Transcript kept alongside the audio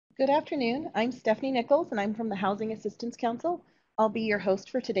Good afternoon. I'm Stephanie Nichols, and I'm from the Housing Assistance Council. I'll be your host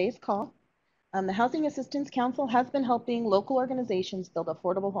for today's call. The Housing Assistance Council has been helping local organizations build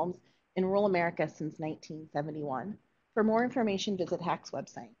affordable homes in rural America since 1971. For more information, visit HAC's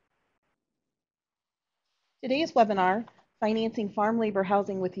website. Today's webinar, Financing Farm Labor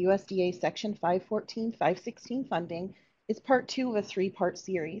Housing with USDA Section 514-516 funding, is part 2 of a 3-part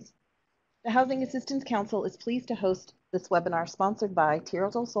series. The Housing Assistance Council is pleased to host this webinar sponsored by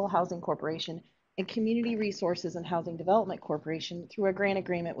Tierra del Sol Housing Corporation and Community Resources and Housing Development Corporation through a grant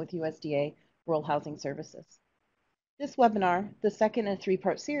agreement with USDA Rural Housing Services. This webinar, the second in a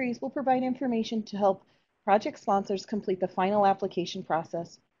 3-part series, will provide information to help project sponsors complete the final application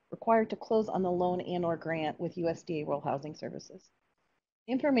process required to close on the loan and/or grant with USDA Rural Housing Services.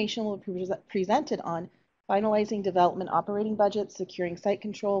 Information will be presented on finalizing development operating budgets, securing site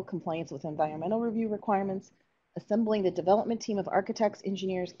control, compliance with environmental review requirements, assembling the development team of architects,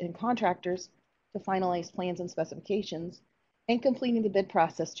 engineers, and contractors to finalize plans and specifications, and completing the bid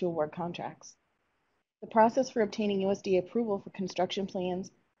process to award contracts. The process for obtaining USDA approval for construction plans,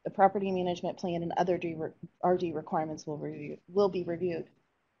 the property management plan, and other RD requirements will be reviewed.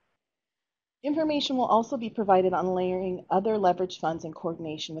 Information will also be provided on layering other leverage funds in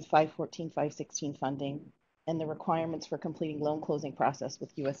coordination with 514-516 funding and the requirements for completing loan closing process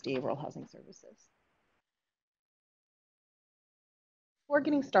with USDA Rural Housing Services. Before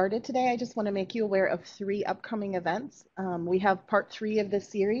getting started today, I just want to make you aware of 3 upcoming events. We have part 3 of this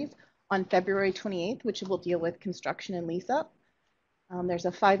series on February 28th, which will deal with construction and lease up. There's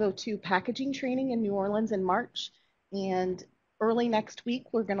a 502 packaging training in New Orleans in March, and early next week,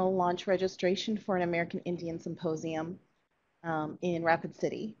 we're going to launch registration for an American Indian Symposium in Rapid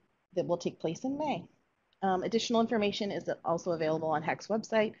City that will take place in May. Additional information is also available on HAC's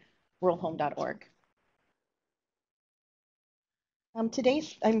website, ruralhome.org. I'm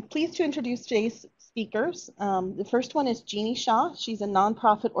pleased to introduce today's speakers. The first one is Jeannie Shaw. She's a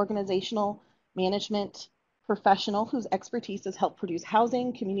nonprofit organizational management professional whose expertise has helped produce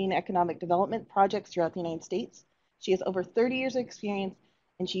housing, community, and economic development projects throughout the United States. She has over 30 years of experience,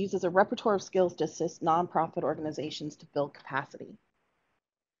 and she uses a repertoire of skills to assist nonprofit organizations to build capacity.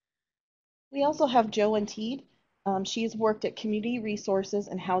 We also have Jo Teed. She has worked at Community Resources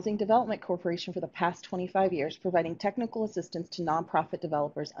and Housing Development Corporation for the past 25 years, providing technical assistance to nonprofit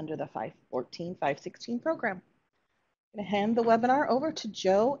developers under the 514-516 program. I'm going to hand the webinar over to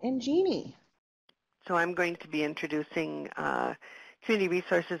Jo and Jeannie. So I'm going to be introducing Community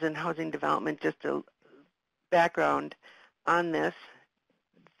Resources and Housing Development, just a background on this.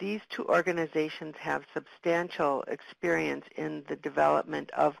 These 2 organizations have substantial experience in the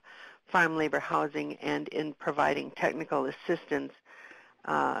development of farm labor housing and in providing technical assistance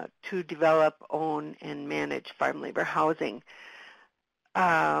to develop, own, and manage farm labor housing.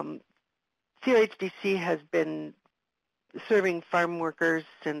 CRHDC has been serving farm workers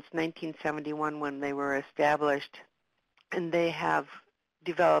since 1971 when they were established, and they have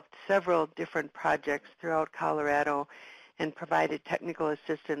developed several different projects throughout Colorado and provided technical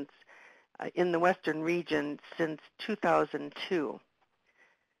assistance in the western region since 2002.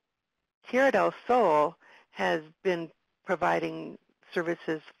 Tierra del Sol has been providing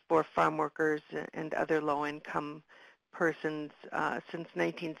services for farm workers and other low-income persons since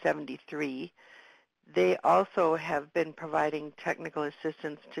 1973. They also have been providing technical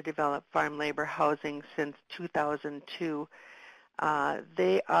assistance to develop farm labor housing since 2002.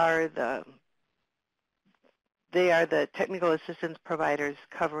 They are the technical assistance providers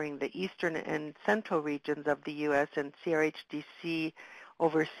covering the eastern and central regions of the U.S., and CRHDC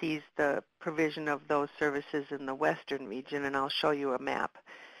oversees the provision of those services in the western region, and I'll show you a map.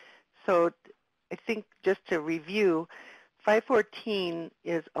 So I think just to review, 514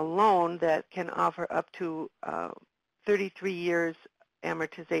 is a loan that can offer up to 33 years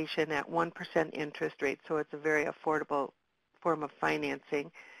amortization at 1% interest rate, so it's a very affordable form of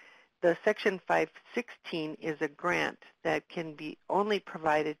financing. The Section 516 is a grant that can be only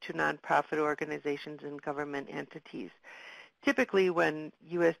provided to nonprofit organizations and government entities. Typically, when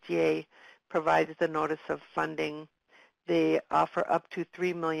USDA provides the notice of funding, they offer up to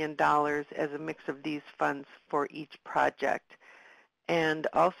 $3 million as a mix of these funds for each project. And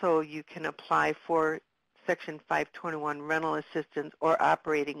also, you can apply for Section 521 rental assistance or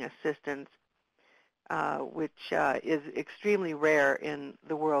operating assistance, which is extremely rare in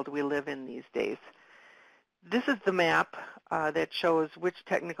the world we live in these days. This is the map that shows which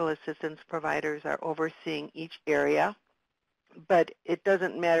technical assistance providers are overseeing each area. But it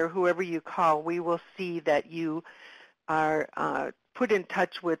doesn't matter whoever you call, we will see that you are put in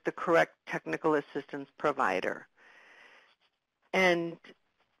touch with the correct technical assistance provider. And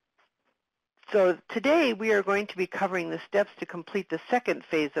So today we are going to be covering the steps to complete the second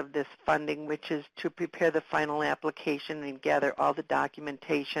phase of this funding, which is to prepare the final application and gather all the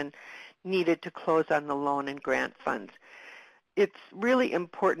documentation needed to close on the loan and grant funds. It's really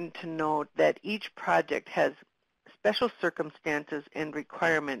important to note that each project has special circumstances and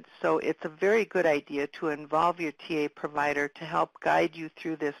requirements, so it's a very good idea to involve your TA provider to help guide you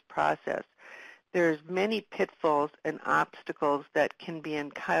through this process. There's many pitfalls and obstacles that can be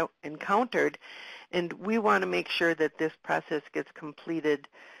encountered, and we want to make sure that this process gets completed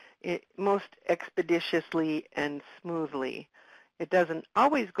most expeditiously and smoothly. It doesn't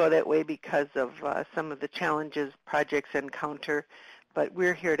always go that way because of some of the challenges projects encounter, but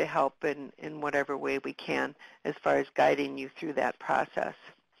we're here to help in whatever way we can as far as guiding you through that process.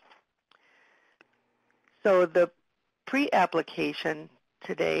 So the pre-application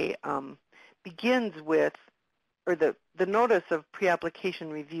today begins with, or the notice of pre-application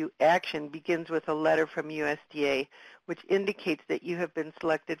review action begins with a letter from USDA, which indicates that you have been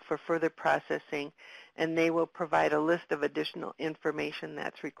selected for further processing, and they will provide a list of additional information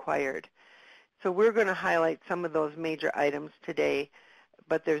that's required. So we're going to highlight some of those major items today,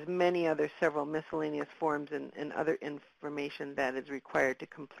 but there's many other several miscellaneous forms and other information that is required to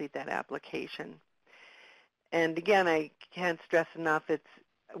complete that application. And again, I can't stress enough,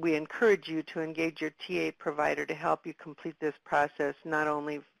 we encourage you to engage your TA provider to help you complete this process, not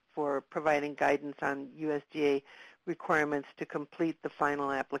only for providing guidance on USDA requirements to complete the final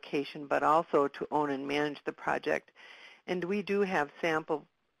application, but also to own and manage the project. And we do have samples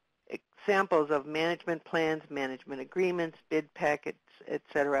of management plans, management agreements, bid packets,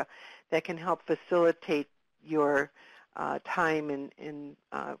 etc., that can help facilitate your time in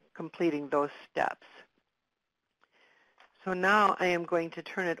completing those steps. So now I am going to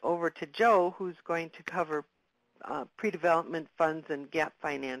turn it over to Joe, who's going to cover pre-development funds and gap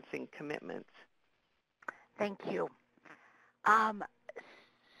financing commitments. Thank you.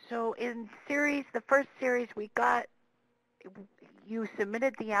 So in the first series we got, you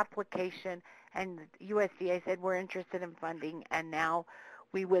submitted the application and USDA said we're interested in funding, and now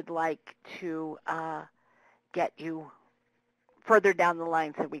we would like to get you further down the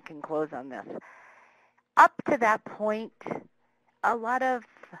line so we can close on this. Up to that point, a lot of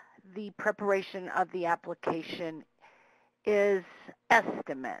the preparation of the application is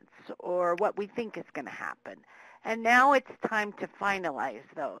estimates or what we think is going to happen. And now it's time to finalize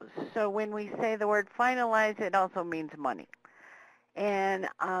those. So when we say the word finalize, it also means money. And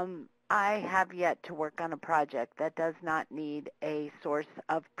I have yet to work on a project that does not need a source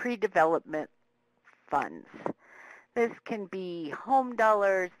of pre-development funds. This can be home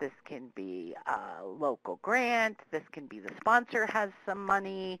dollars, this can be a local grant, this can be the sponsor has some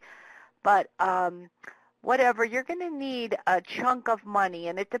money, but whatever, you're going to need a chunk of money,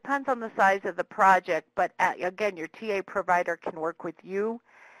 and it depends on the size of the project, but again, your TA provider can work with you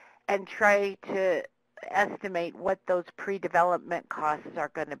and try to estimate what those pre-development costs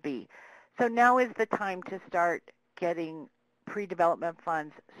are going to be. So now is the time to start getting pre-development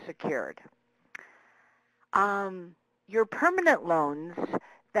funds secured. Your permanent loans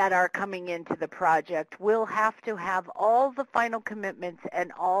that are coming into the project will have to have all the final commitments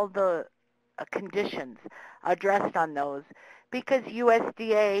and all the conditions addressed on those, because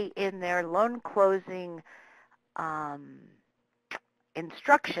USDA in their loan closing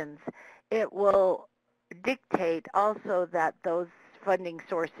instructions, it will dictate also that those funding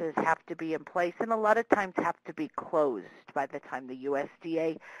sources have to be in place and a lot of times have to be closed by the time the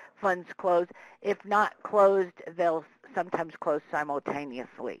USDA funds close. If not closed, they'll sometimes close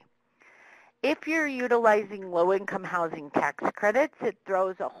simultaneously. If you're utilizing low-income housing tax credits, it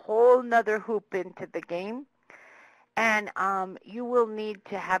throws a whole nother hoop into the game. And you will need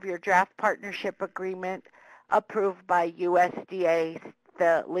to have your draft partnership agreement approved by USDA,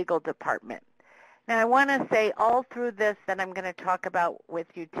 the legal department. Now, I want to say all through this that I'm going to talk about with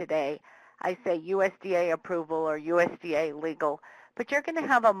you today, I say USDA approval or USDA legal, but you're going to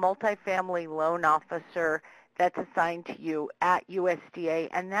have a multifamily loan officer that's assigned to you at USDA,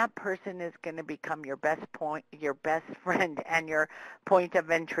 and that person is going to become your best friend and your point of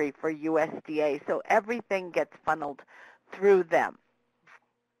entry for USDA. So everything gets funneled through them.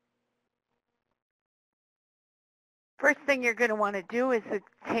 First thing you're going to want to do is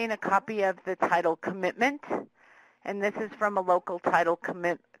obtain a copy of the title commitment, and this is from a local title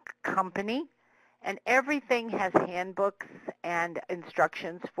company, and everything has handbooks and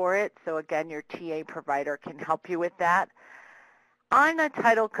instructions for it, so again, your TA provider can help you with that. On a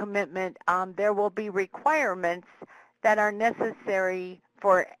title commitment, there will be requirements that are necessary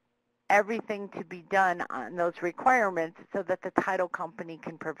for everything to be done on those requirements so that the title company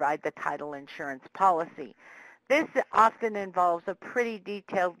can provide the title insurance policy. This often involves a pretty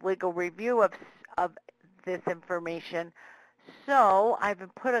detailed legal review of this information. So I've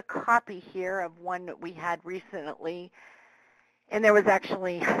put a copy here of one that we had recently, and there was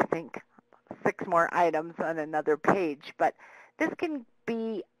actually, I think, 6 more items on another page. But this can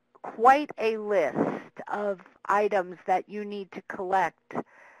be quite a list of items that you need to collect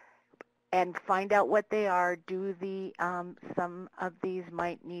and find out what they are. Some of these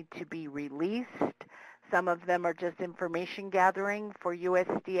might need to be released. Some of them are just information gathering for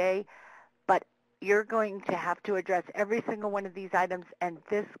USDA, but you're going to have to address every single one of these items, and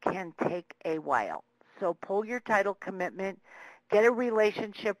this can take a while. So pull your title commitment, get a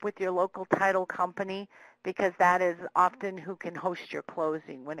relationship with your local title company, because that is often who can host your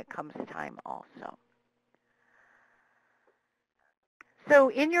closing when it comes time also. So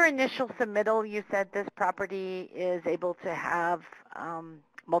in your initial submittal, you said this property is able to have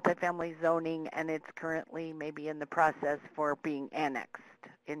multifamily zoning, and it's currently maybe in the process for being annexed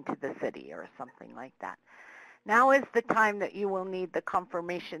into the city or something like that. Now is the time that you will need the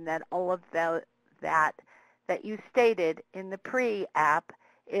confirmation that all of that you stated in the pre-app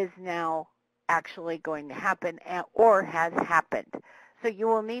is now actually going to happen or has happened. So you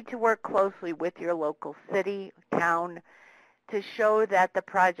will need to work closely with your local city, town, to show that the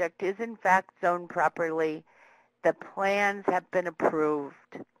project is in fact zoned properly, the plans have been approved,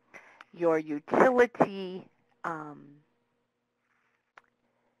 your utility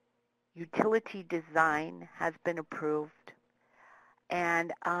design has been approved,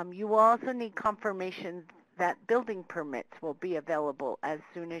 and you will also need confirmation that building permits will be available as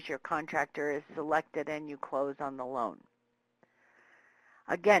soon as your contractor is selected and you close on the loan.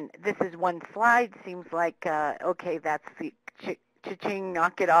 Again, this is one slide. Seems like, okay, that's the cha-ching,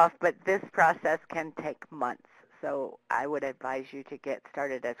 knock it off, but this process can take months. So I would advise you to get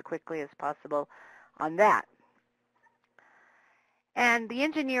started as quickly as possible on that. And the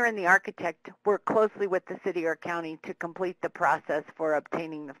engineer and the architect work closely with the city or county to complete the process for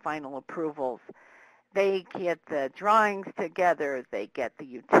obtaining the final approvals. They get the drawings together, they get the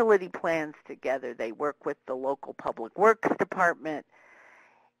utility plans together, they work with the local public works department,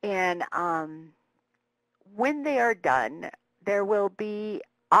 and when they are done, there will be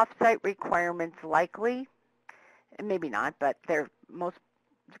off-site requirements likely, maybe not, but there most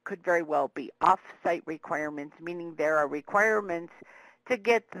could very well be off-site requirements, meaning there are requirements to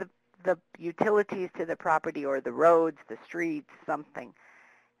get the utilities to the property or the roads, the streets, something,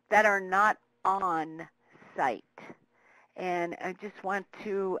 that are not on site. And I just want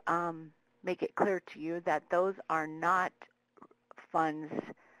to make it clear to you that those are not funds.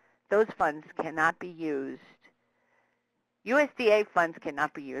 Those funds cannot be used. USDA funds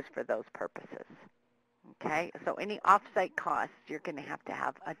cannot be used for those purposes. Okay, so any off-site costs, you're going to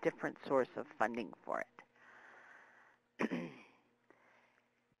have a different source of funding for it.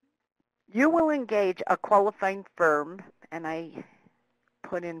 You will engage a qualifying firm, and I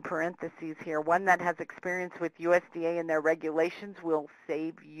put in parentheses here, one that has experience with USDA and their regulations will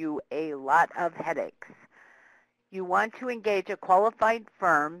save you a lot of headaches. You want to engage a qualified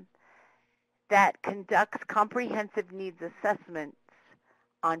firm that conducts comprehensive needs assessments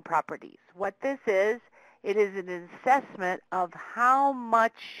on properties. What this is, it is an assessment of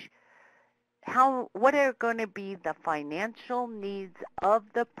what are going to be the financial needs of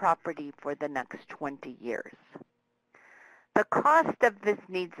the property for the next 20 years. The cost of this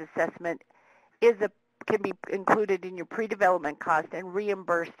needs assessment can be included in your pre-development cost and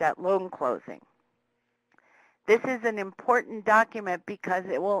reimbursed at loan closing. This is an important document because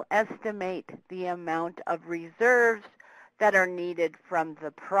it will estimate the amount of reserves that are needed from the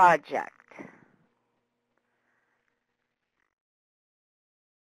project.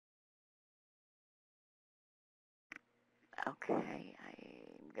 Okay,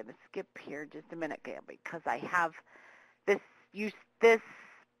 I'm going to skip here just a minute because I have this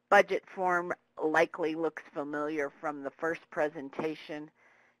budget form likely looks familiar from the first presentation,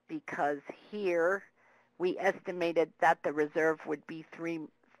 because here we estimated that the reserve would be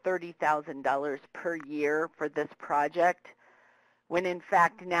 $30,000 per year for this project, when in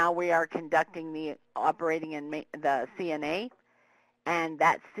fact now we are conducting the operating and the CNA, and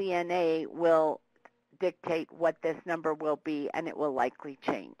that CNA will dictate what this number will be, and it will likely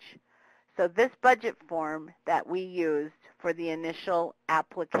change. So this budget form that we used for the initial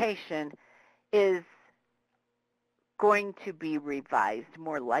application is going to be revised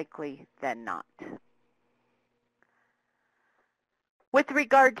more likely than not. With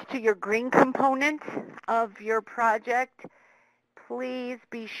regards to your green component of your project, please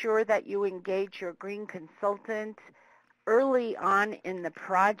be sure that you engage your green consultant early on in the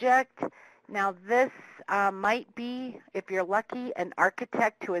project. Now this might be, if you're lucky, an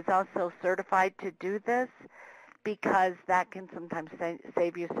architect who is also certified to do this, because that can sometimes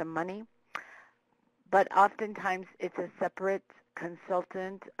save you some money. But oftentimes it's a separate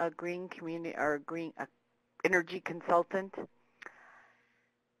consultant, a green community or a green energy consultant.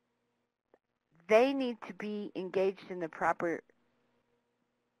 They need to be engaged in the project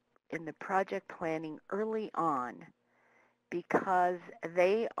planning early on, because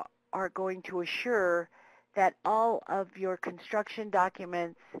they are going to assure that all of your construction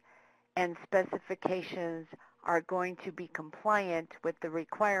documents and specifications are going to be compliant with the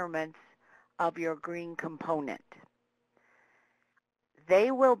requirements of your green component. They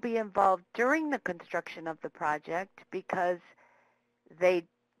will be involved during the construction of the project because they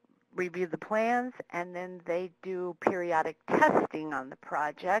review the plans and then they do periodic testing on the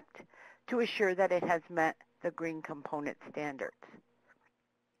project to assure that it has met the green component standards.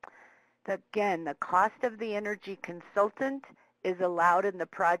 Again, the cost of the energy consultant is allowed in the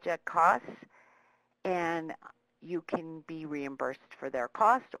project costs, and you can be reimbursed for their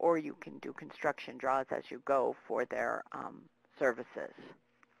cost, or you can do construction draws as you go for their services.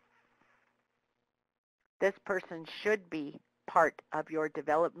 This person should be part of your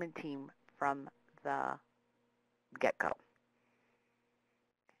development team from the get-go. Okay.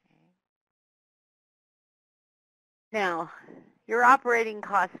 Now, your operating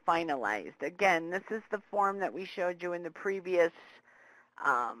costs finalized. Again, this is the form that we showed you in the previous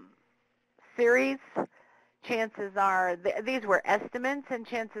series. Chances are, these were estimates, and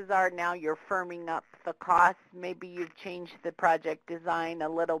chances are now you're firming up the costs. Maybe you've changed the project design a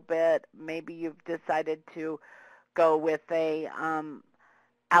little bit. Maybe you've decided to go with a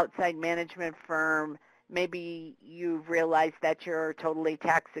outside management firm. Maybe you've realized that you're totally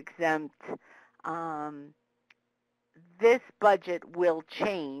tax exempt. This budget will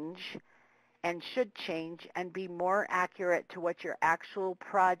change and should change and be more accurate to what your actual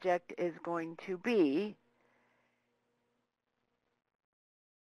project is going to be,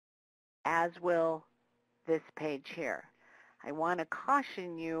 as will this page here. I want to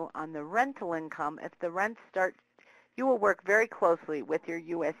caution you on the rental income. If the rent starts, you will work very closely with your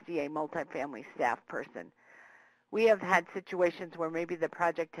USDA multifamily staff person. We have had situations where maybe the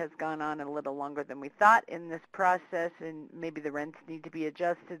project has gone on a little longer than we thought in this process, and maybe the rents need to be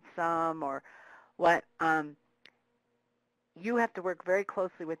adjusted some or what. You have to work very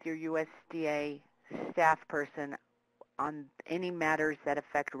closely with your USDA staff person on any matters that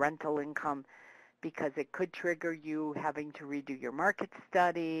affect rental income, because it could trigger you having to redo your market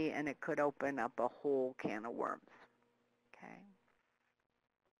study, and it could open up a whole can of worms. Okay.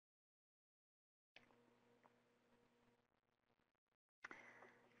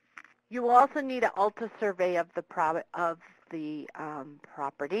 You will also need an ALTA survey of the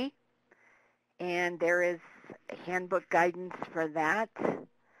property, and there is handbook guidance for that.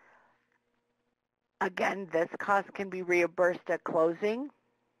 Again, this cost can be reimbursed at closing.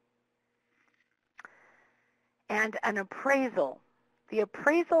 And an appraisal. The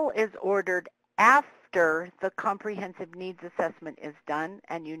appraisal is ordered after the comprehensive needs assessment is done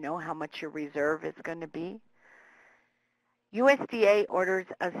and you know how much your reserve is going to be. USDA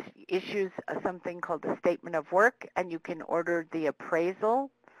issues something called a statement of work, and you can order the appraisal.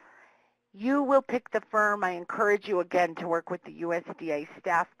 You will pick the firm. I encourage you again to work with the USDA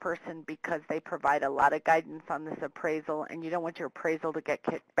staff person, because they provide a lot of guidance on this appraisal, and you don't want your appraisal to get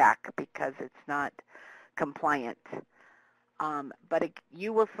kicked back because it's not compliant. But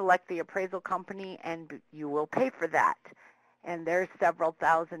you will select the appraisal company and you will pay for that. And there's several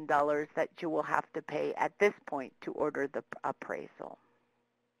 $1,000s that you will have to pay at this point to order the appraisal.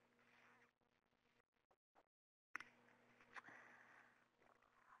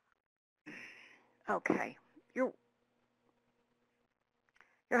 Okay. You're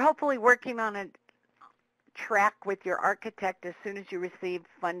hopefully working on a track with your architect as soon as you receive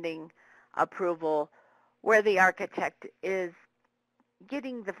funding approval, where the architect is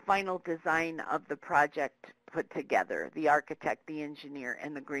getting the final design of the project put together, the architect, the engineer,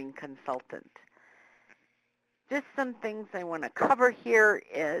 and the green consultant. Just some things I want to cover here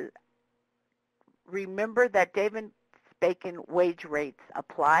is, remember that Davis-Bacon wage rates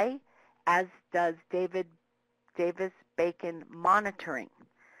apply, as does Davis-Bacon monitoring.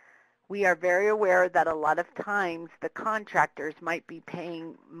 We are very aware that a lot of times the contractors might be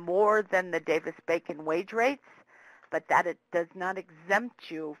paying more than the Davis-Bacon wage rates, but that it does not exempt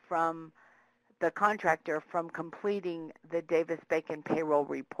you from the contractor from completing the Davis-Bacon payroll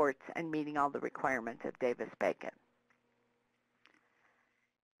reports and meeting all the requirements of Davis-Bacon.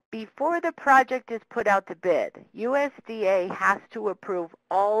 Before the project is put out to bid, USDA has to approve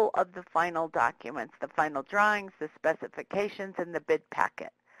all of the final documents, the final drawings, the specifications, and the bid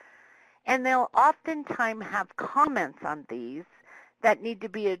packet. And they'll oftentimes have comments on these that need to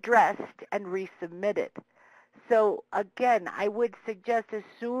be addressed and resubmitted. So again, I would suggest as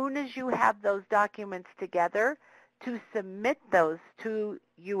soon as you have those documents together to submit those to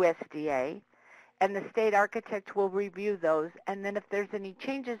USDA, and the state architect will review those, and then if there's any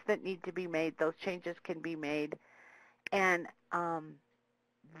changes that need to be made, those changes can be made. And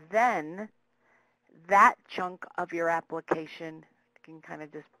then that chunk of your application can kind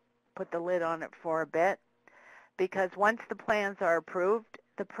of just put the lid on it for a bit, because once the plans are approved,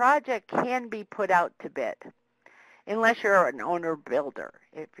 the project can be put out to bid, unless you're an owner builder,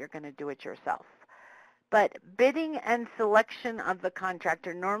 if you're going to do it yourself. But bidding and selection of the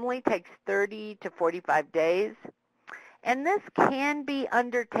contractor normally takes 30 to 45 days, and this can be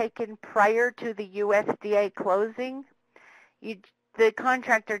undertaken prior to the USDA closing. The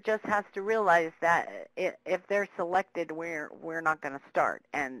contractor just has to realize that if they're selected, we're not going to start.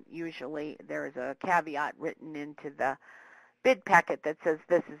 And usually there is a caveat written into the bid packet that says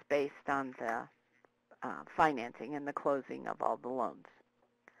this is based on the financing and the closing of all the loans.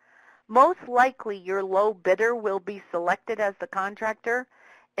 Most likely your low bidder will be selected as the contractor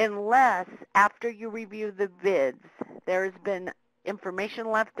unless after you review the bids there's been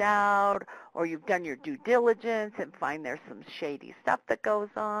information left out, or you've done your due diligence and find there's some shady stuff that goes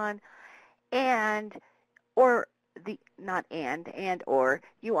on, or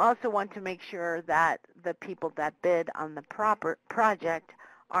you also want to make sure that the people that bid on the proper project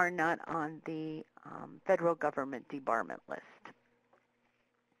are not on the federal government debarment list.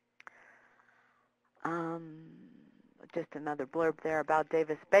 Just another blurb there about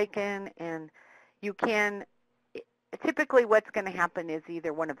Davis-Bacon, and you can, typically what's going to happen is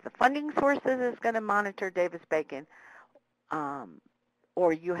either one of the funding sources is going to monitor Davis-Bacon,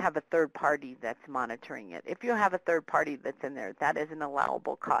 or you have a third party that's monitoring it. If you have a third party that's in there, that is an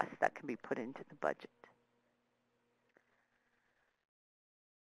allowable cost that can be put into the budget.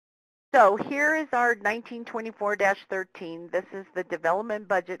 So here is our 1924-13. This is the development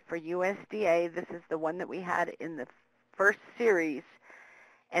budget for USDA. This is the one that we had in the first series.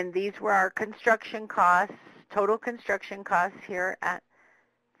 And these were our construction costs, total construction costs here at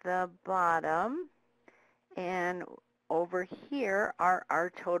the bottom. And over here are our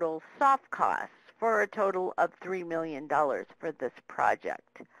total soft costs for a total of $3 million for this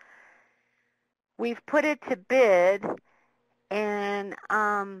project. We've put it to bid, and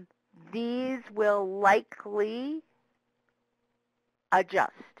these will likely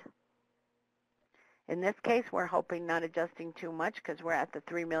adjust. In this case, we're hoping not adjusting too much because we're at the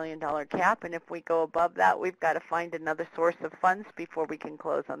 $3 million cap, and if we go above that, we've got to find another source of funds before we can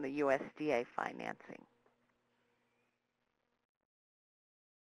close on the USDA financing.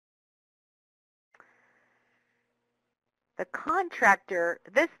 The contractor,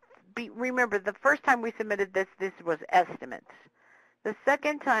 remember the first time we submitted this was estimates. The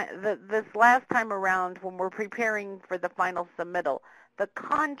second time, this last time around, when we're preparing for the final submittal, the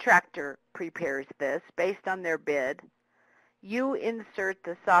contractor prepares this based on their bid. You insert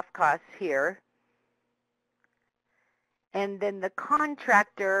the soft costs here, and then the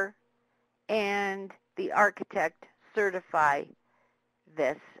contractor and the architect certify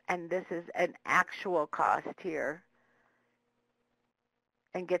this, and this is an actual cost here,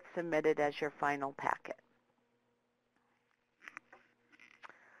 and gets submitted as your final packet.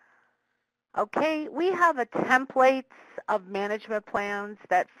 Okay, we have a templates of management plans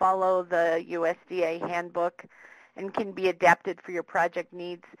that follow the USDA handbook and can be adapted for your project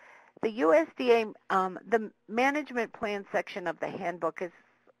needs. The USDA, the management plan section of the handbook is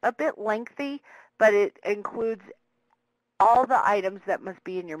a bit lengthy, but it includes all the items that must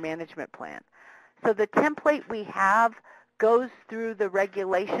be in your management plan. So the template we have goes through the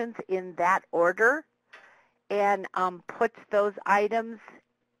regulations in that order and puts those items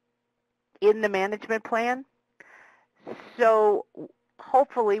in the management plan. So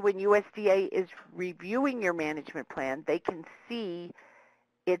hopefully when USDA is reviewing your management plan, they can see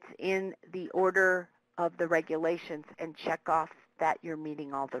it's in the order of the regulations and check off that you're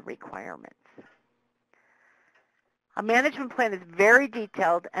meeting all the requirements. A management plan is very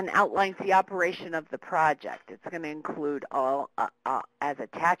detailed and outlines the operation of the project. It's going to include all, as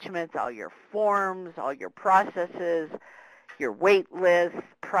attachments, all your forms, all your processes, your wait list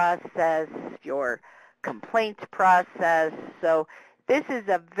process, your complaints process. So this is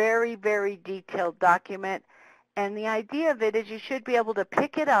a very, very detailed document. And the idea of it is you should be able to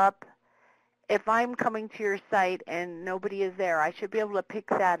pick it up if I'm coming to your site and nobody is there, I should be able to pick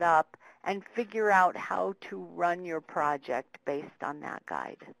that up and figure out how to run your project based on that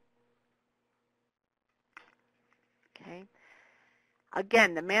guide. Okay.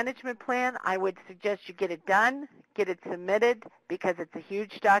 Again, the management plan, I would suggest you get it done, get it submitted, because it's a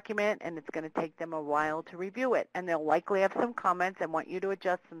huge document and it's going to take them a while to review it. And they'll likely have some comments and want you to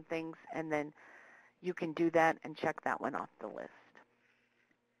adjust some things, and then you can do that and check that one off the list.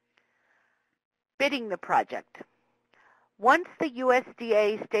 Bidding the project. Once the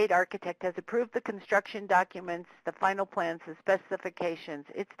USDA state architect has approved the construction documents, the final plans, the specifications,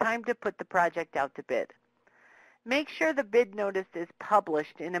 it's time to put the project out to bid. Make sure the bid notice is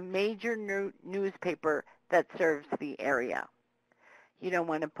published in a major newspaper that serves the area. You don't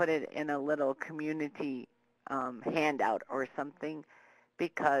want to put it in a little community handout or something,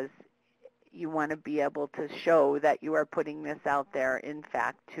 because you want to be able to show that you are putting this out there, in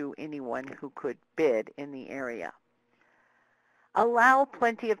fact, to anyone who could bid in the area. Allow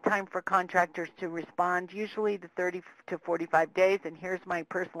plenty of time for contractors to respond, usually the 30 to 45 days. And here's my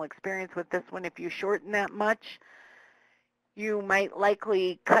personal experience with this one. If you shorten that much, you might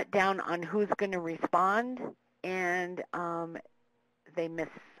likely cut down on who's going to respond, and they miss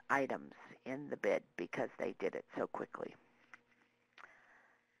items in the bid because they did it so quickly.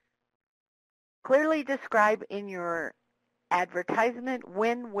 Clearly describe in your advertisement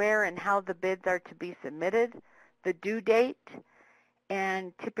when, where, and how the bids are to be submitted, the due date,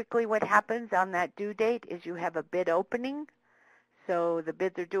 and typically what happens on that due date is you have a bid opening. So the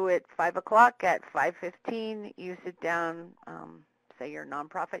bids are due at 5 o'clock. At 5:15, you sit down, say you're a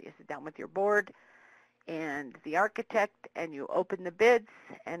nonprofit, you sit down with your board and the architect, and you open the bids,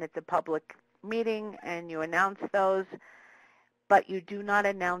 and it's a public meeting, and you announce those, but you do not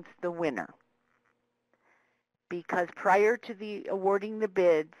announce the winner. Because prior to the awarding the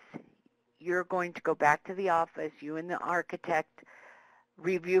bids, you're going to go back to the office, you and the architect,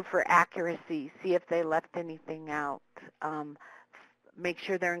 review for accuracy, see if they left anything out, make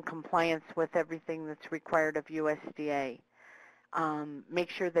sure they're in compliance with everything that's required of USDA, make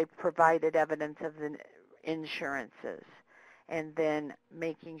sure they've provided evidence of the insurances, and then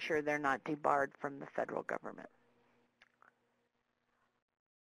making sure they're not debarred from the federal government.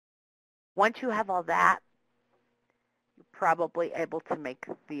 Once you have all that, you're probably able to make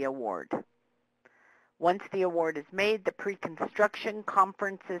the award. Once the award is made, the pre-construction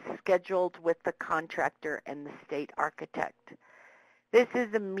conference is scheduled with the contractor and the state architect. This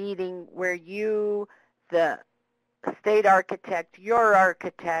is a meeting where you, the state architect, your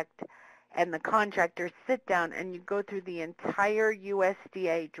architect, and the contractor sit down and you go through the entire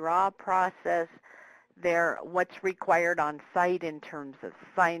USDA draw process, what's required on site in terms of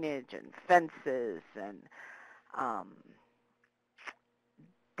signage and fences, and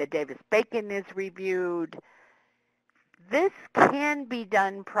the Davis-Bacon is reviewed. This can be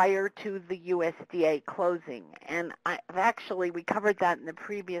done prior to the USDA closing, and we covered that in the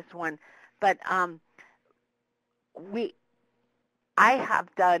previous one, but I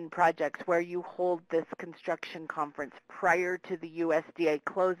have done projects where you hold this construction conference prior to the USDA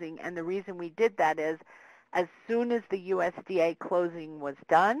closing, and the reason we did that is as soon as the USDA closing was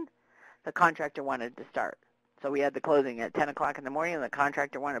done, the contractor wanted to start. So we had the closing at 10 o'clock in the morning, and the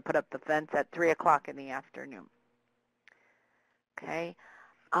contractor wanted to put up the fence at 3 o'clock in the afternoon. Okay.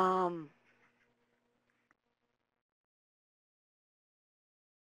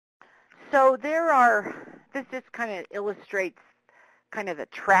 So this just kind of illustrates kind of the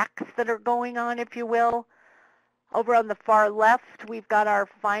tracks that are going on, if you will. Over on the far left, we've got our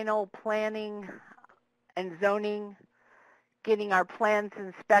final planning and zoning, getting our plans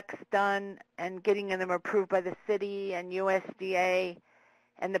and specs done and getting them approved by the city and USDA,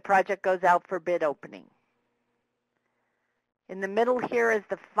 and the project goes out for bid opening. In the middle here is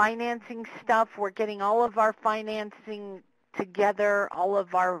the financing stuff. We're getting all of our financing together, all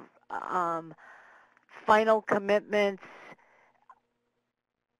of our final commitments,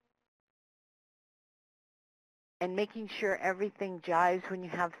 and making sure everything jives. When you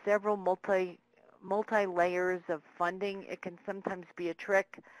have several multi-layers of funding, it can sometimes be a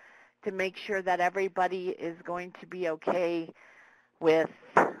trick to make sure that everybody is going to be okay with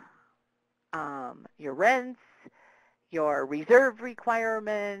your rents, your reserve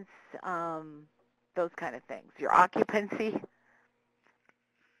requirements, those kind of things, your occupancy.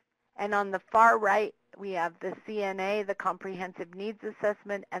 And on the far right, we have the CNA, the Comprehensive Needs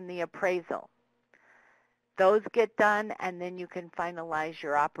Assessment, and the appraisal. Those get done, and then you can finalize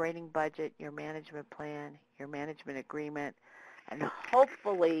your operating budget, your management plan, your management agreement, and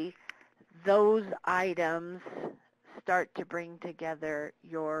hopefully those items start to bring together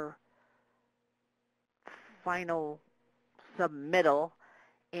your final submittal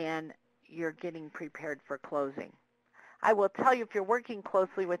and you're getting prepared for closing. I will tell you, if you're working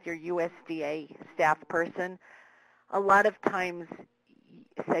closely with your USDA staff person, a lot of times,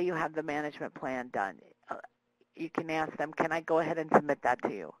 say you have the management plan done, you can ask them, can I go ahead and submit that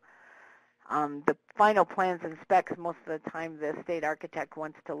to you? The final plans and specs, most of the time the state architect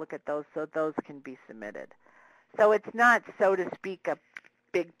wants to look at those, so those can be submitted. So it's not, so to speak, a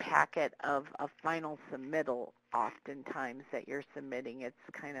big packet of a final submittal oftentimes that you're submitting. It's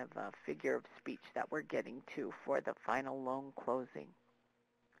kind of a figure of speech that we're getting to for the final loan closing.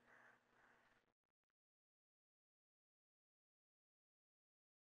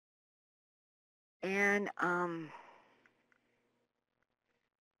 And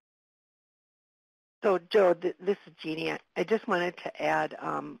So, Joe, this is Jeannie. I just wanted to add,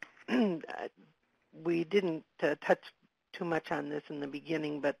 we didn't touch too much on this in the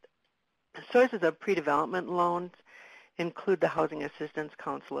beginning, but sources of pre-development loans include the Housing Assistance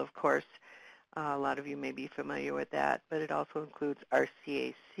Council, of course. A lot of you may be familiar with that, but it also includes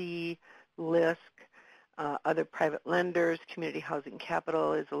RCAC, LISC, other private lenders. Community Housing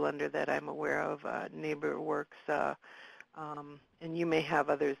Capital is a lender that I'm aware of, NeighborWorks, and you may have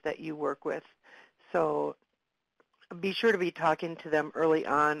others that you work with. So be sure to be talking to them early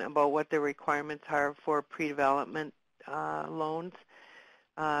on about what their requirements are for pre-development loans,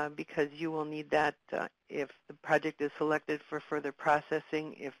 because you will need that if the project is selected for further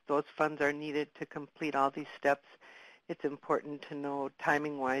processing. If those funds are needed to complete all these steps, it's important to know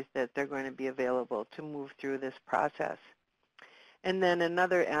timing-wise that they're going to be available to move through this process. And then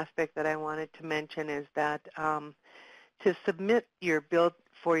another aspect that I wanted to mention is that to submit your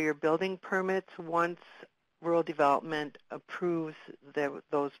building permits once rural development approves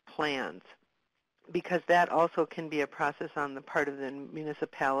those plans, because that also can be a process on the part of the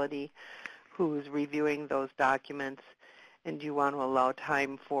municipality who's reviewing those documents, and you want to allow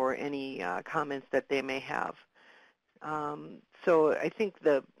time for any comments that they may have. So I think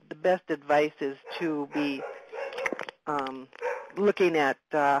the best advice is to be looking at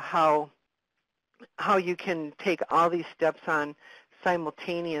how you can take all these steps on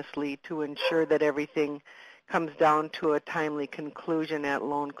simultaneously to ensure that everything comes down to a timely conclusion at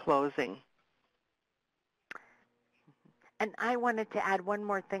loan closing. And I wanted to add one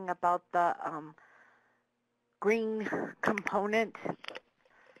more thing about the green component.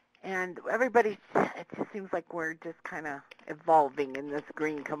 And everybody, it just seems like we're just kind of evolving in this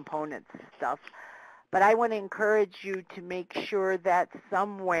green component stuff. But I want to encourage you to make sure that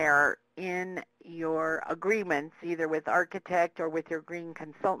somewhere in your agreements, either with architect or with your green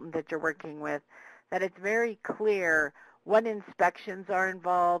consultant that you're working with, that it's very clear what inspections are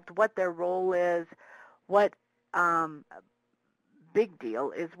involved, what their role is, what big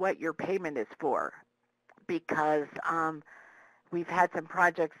deal is what your payment is for. Because we've had some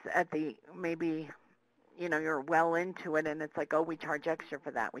projects at the, maybe, you know, you're well into it and it's like, oh, we charge extra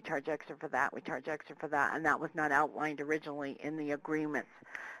for that, we charge extra for that, we charge extra for that, and that was not outlined originally in the agreements.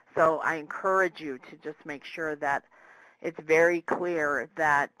 So I encourage you to just make sure that it's very clear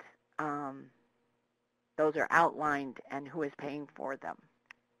that those are outlined and who is paying for them.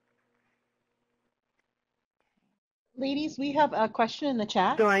 Ladies, we have a question in the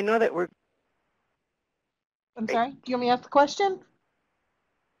chat. So I know that we're... I'm sorry, do you want me to ask the question?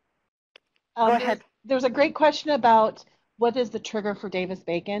 Go ahead. There's a great question about what is the trigger for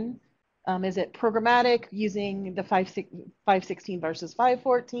Davis-Bacon. Is it programmatic using the 516 versus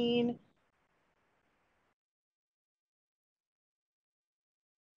 514?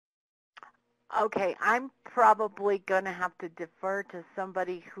 Okay, I'm probably going to have to defer to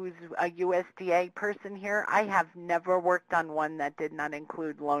somebody who's a USDA person here. I have never worked on one that did not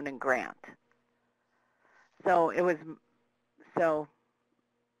include loan and grant. So it was, so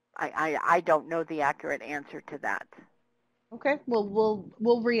I don't know the accurate answer to that. Okay, well,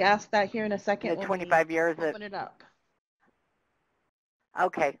 we'll re-ask that here in a second. The 25 years. Open it up.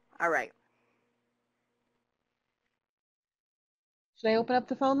 Okay, all right. Should I open up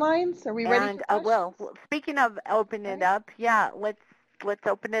the phone lines? Are we ready for questions? Well, speaking of open it up, yeah, let's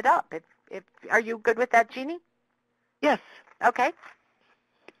open it up. If are you good with that, Jeannie? Yes. Okay. Okay,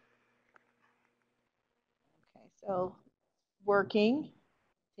 so working.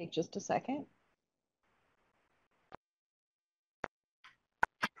 Take just a second.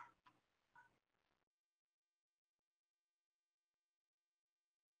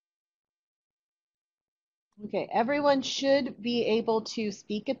 Okay, everyone should be able to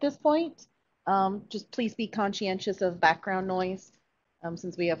speak at this point. Just please be conscientious of background noise,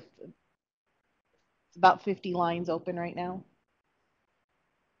 since we have about 50 lines open right now.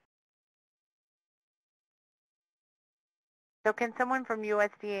 So can someone from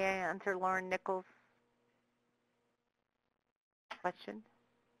USDA answer Lauren Nichols' question?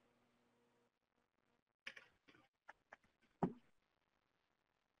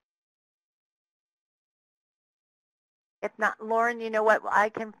 If not, Lauren, you know what? I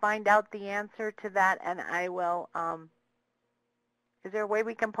can find out the answer to that, and I will. Is there a way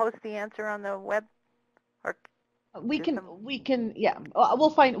we can post the answer on the web? Or We can, yeah.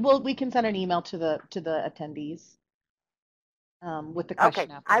 We can send an email to the attendees with the Okay,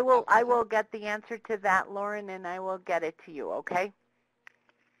 question I after. will get the answer to that, Lauren, and I will get it to you. Okay.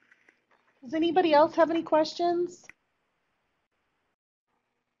 Does anybody else have any questions?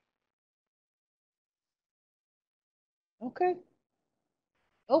 Okay.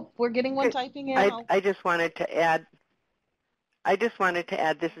 Oh, we're getting one typing in. I just wanted to add.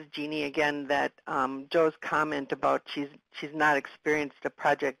 This is Jeannie again, that Joe's comment about she's not experienced a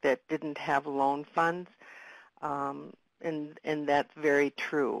project that didn't have loan funds, and that's very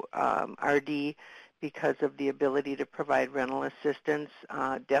true. RD, because of the ability to provide rental assistance,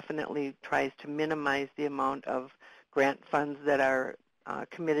 definitely tries to minimize the amount of grant funds that are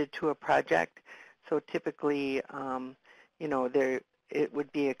committed to a project. So typically, it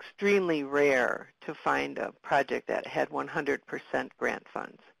would be extremely rare to find a project that had 100% grant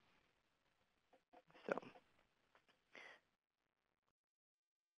funds. So.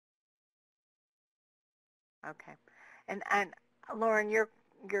 Okay. And Lauren, your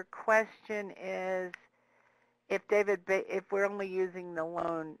question is, if we're only using the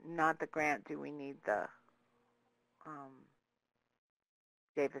loan, not the grant, do we need the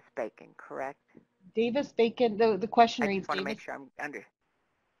Davis-Bacon, correct? Davis-Bacon, the question I reads, just want to make sure I'm under.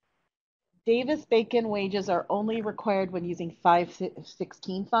 Davis-Bacon wages are only required when using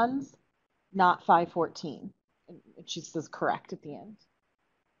 516 funds, not 514. And she says correct at the end.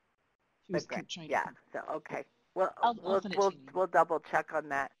 She was Grant. trying Yeah. to. So okay. Well, I'll send it to you. we'll double check on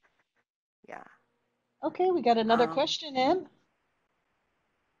that. Yeah. Okay, we got another question in.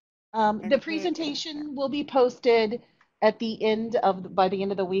 The presentation will be posted at the end by the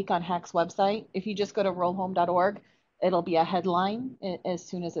end of the week on HAC's website. If you just go to rollhome.org, it'll be a headline as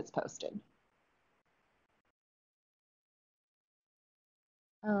soon as it's posted.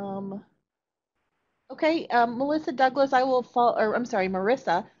 Okay, Melissa Douglas,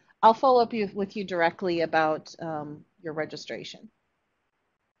 Marissa, I'll follow up with you directly about your registration.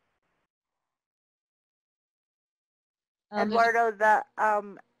 Eduardo, the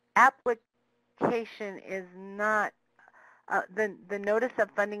application is not, the notice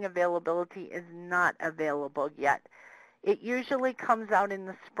of funding availability is not available yet. It usually comes out in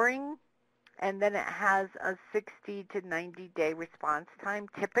the spring, and then it has a 60 to 90-day response time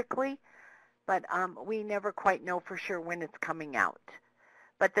typically, but we never quite know for sure when it's coming out.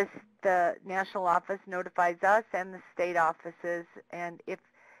 But the national office notifies us and the state offices, and if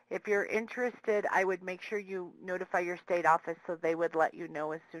you're interested, I would make sure you notify your state office so they would let you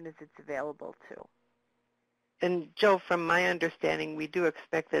know as soon as it's available too. And Joe, from my understanding, we do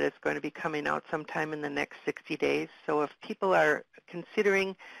expect that it's going to be coming out sometime in the next 60 days. So if people are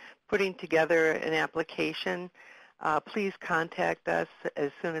considering putting together an application, please contact us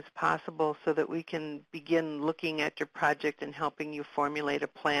as soon as possible so that we can begin looking at your project and helping you formulate a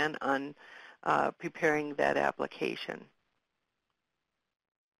plan on preparing that application.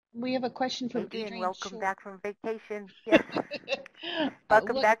 We have a question from Adrian. Welcome Short. back from vacation. Yes.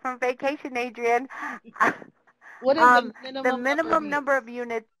 Welcome back from vacation, Adrian. What is the minimum number of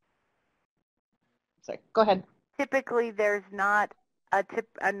units? Sorry, go ahead. Typically, there's not a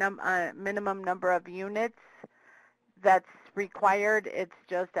minimum number of units that's required. It's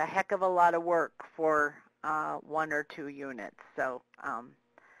just a heck of a lot of work for 1 or 2 units. So, I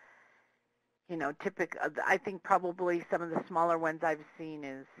think probably some of the smaller ones I've seen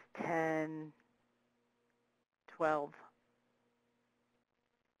is 10, 12.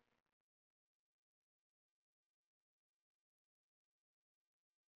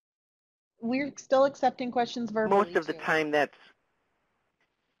 We're still accepting questions verbally. Most of the time that's,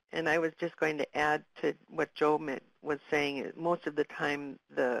 and I was just going to add to what Joe was saying, most of the time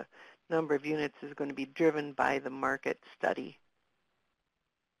the number of units is going to be driven by the market study.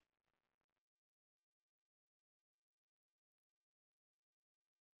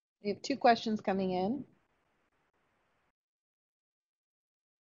 We have 2 questions coming in.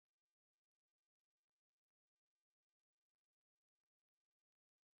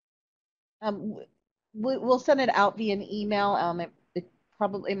 We'll send it out via an email.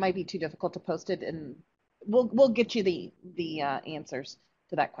 It might be too difficult to post it, and we'll get you the answers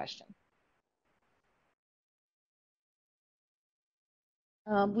to that question.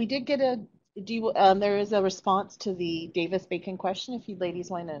 We did get Do you, there is a response to the Davis-Bacon question, if you ladies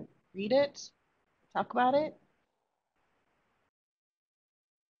want to read it, talk about it.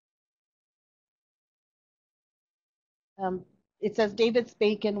 It says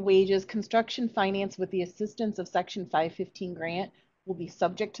Davis-Bacon wages construction finance with the assistance of Section 515 grant will be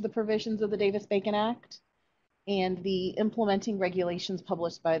subject to the provisions of the Davis-Bacon Act and the implementing regulations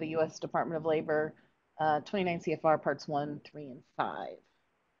published by the U.S. Department of Labor, 29 CFR Parts 1, 3, and 5.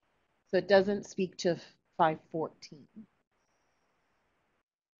 So it doesn't speak to 514.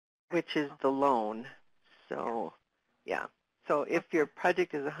 Which is the loan. So, yeah. So if your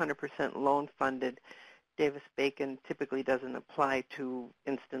project is 100% loan funded, Davis-Bacon typically doesn't apply to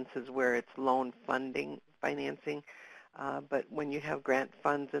instances where it's loan financing. But when you have grant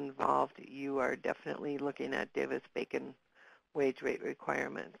funds involved, you are definitely looking at Davis-Bacon wage rate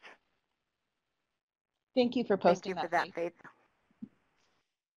requirements. Thank you for posting Thank you for that, Faith.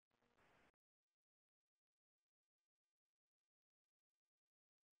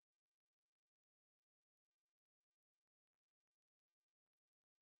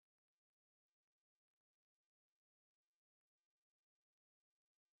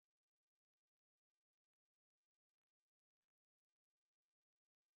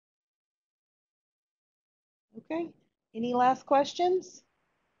 Okay. Any last questions?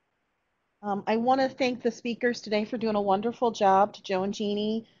 I want to thank the speakers today for doing a wonderful job, to Joe and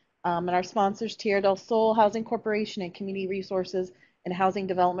Jeannie, and our sponsors, Tierra del Sol Housing Corporation and Community Resources and Housing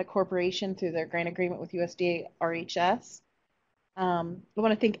Development Corporation through their grant agreement with USDA RHS. I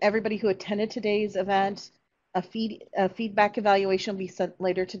want to thank everybody who attended today's event. A feedback evaluation will be sent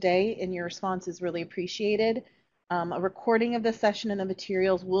later today, and your response is really appreciated. A recording of the session and the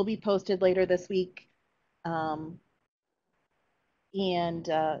materials will be posted later this week. And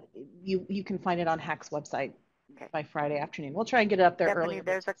you can find it on HAC's website by Friday afternoon. We'll try and get it up there earlier.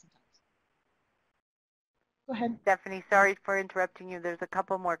 Go ahead. Stephanie, sorry for interrupting you. There's a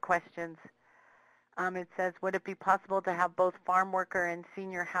couple more questions. It says, would it be possible to have both farm worker and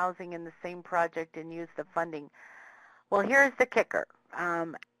senior housing in the same project and use the funding? Well, here's the kicker.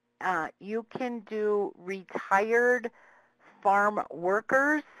 You can do retired farm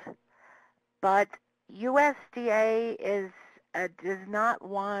workers, but USDA does not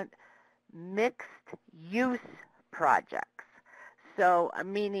want mixed use projects. So,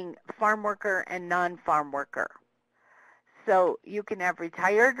 meaning farm worker and non-farm worker. So you can have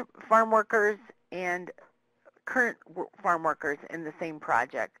retired farm workers and current farm workers in the same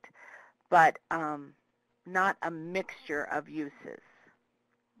project, but not a mixture of uses.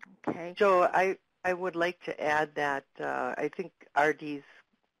 Okay. Joe, I would like to add that I think RD's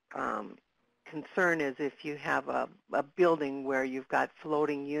concern is if you have a building where you've got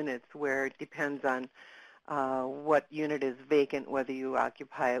floating units where it depends on what unit is vacant, whether you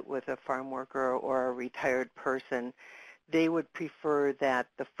occupy it with a farm worker or a retired person, they would prefer that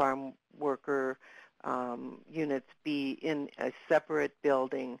the farm worker units be in a separate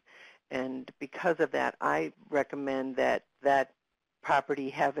building. And because of that, I recommend that that property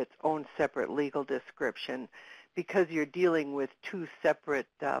have its own separate legal description, because you're dealing with two separate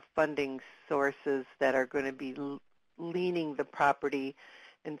funding sources that are going to be leaning the property,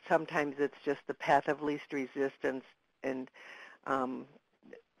 and sometimes it's just the path of least resistance and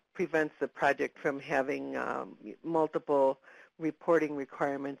prevents the project from having multiple reporting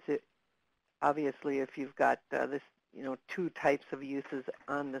requirements. Obviously, if you've got two types of uses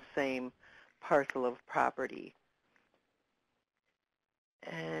on the same parcel of property.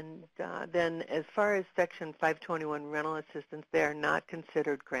 And then as far as Section 521 rental assistance, they are not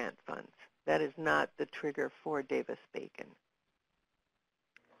considered grant funds. That is not the trigger for Davis-Bacon.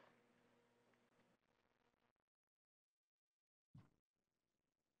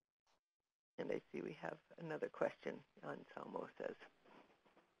 And I see we have another question. Anselmo says.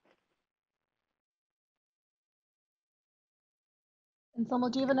 Anselmo,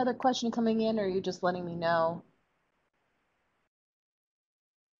 do you have another question coming in, or are you just letting me know?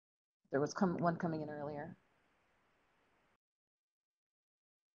 There was one coming in earlier.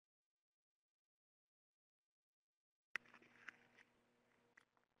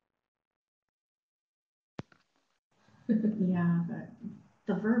 Yeah, but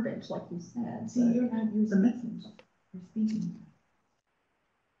the verbiage, like you said. See, you're the message. You're speaking.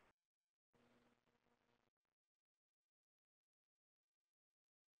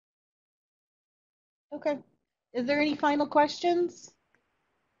 Okay. Is there any final questions?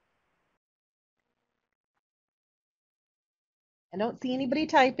 I don't see anybody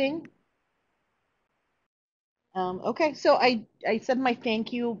typing. Okay, so I said my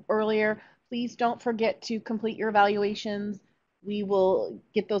thank you earlier. Please don't forget to complete your evaluations. We will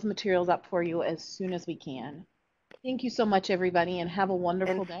get those materials up for you as soon as we can. Thank you so much, everybody, and have a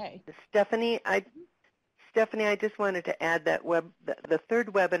wonderful And day. Stephanie, I just wanted to add that the third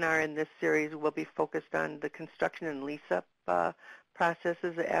webinar in this series will be focused on the construction and lease-up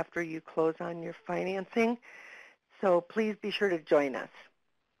processes after you close on your financing. So please be sure to join us.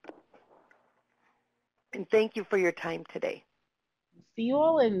 And thank you for your time today. See you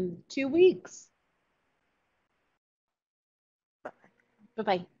all in 2 weeks.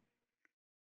 Bye-bye.